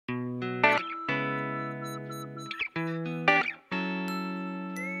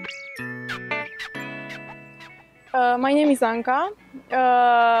My name is Anka.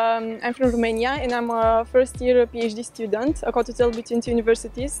 I'm from Romania and I'm a first-year PhD student, a co-tutor between two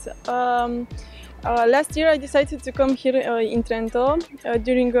universities. Last year I decided to come here in Trento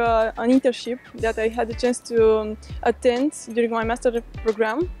during an internship that I had the chance to attend during my master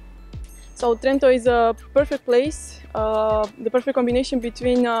program. So Trento is a perfect place, the perfect combination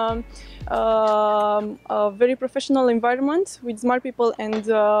between a very professional environment with smart people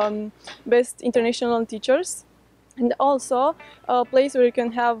and best international teachers. And also a place where you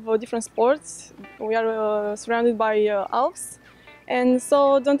can have different sports. We are surrounded by Alps, and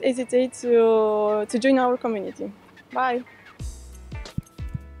so don't hesitate to join our community. Bye!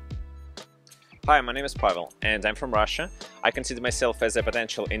 Hi, my name is Pavel and I'm from Russia. I consider myself as a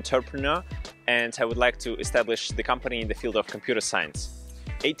potential entrepreneur and I would like to establish the company in the field of computer science.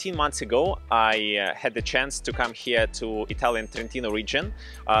 18 months ago, I had the chance to come here to Italian Trentino region,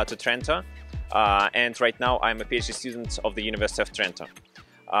 to Trento, and right now I'm a PhD student of the University of Trento.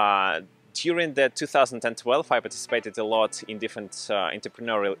 During the 2012, I participated a lot in different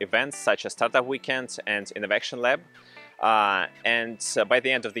entrepreneurial events such as Startup Weekend and Innovation Lab. By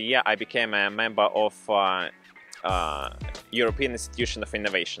the end of the year, I became a member of European Institution of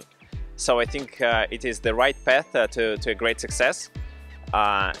Innovation. So I think it is the right path to a great success.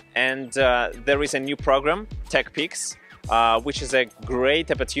 There is a new program, TechPeaks, which is a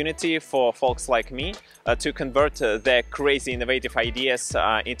great opportunity for folks like me to convert their crazy innovative ideas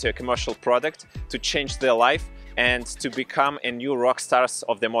into a commercial product, to change their life and to become a new rock stars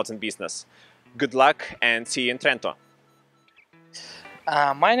of the modern business. Good luck and see you in Trento.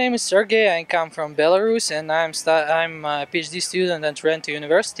 My name is Sergey. I come from Belarus and I'm a PhD student at Trento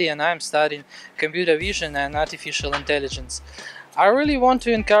University and I'm studying computer vision and artificial intelligence. I really want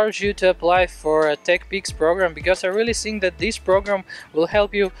to encourage you to apply for a TechPeaks program because I really think that this program will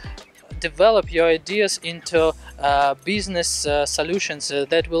help you develop your ideas into business solutions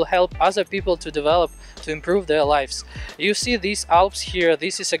that will help other people to develop, to improve their lives. You see these Alps here,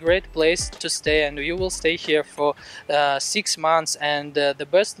 this is a great place to stay and you will stay here for 6 months and the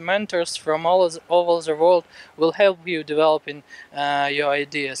best mentors from all over the world will help you developing your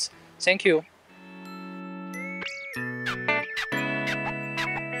ideas. Thank you.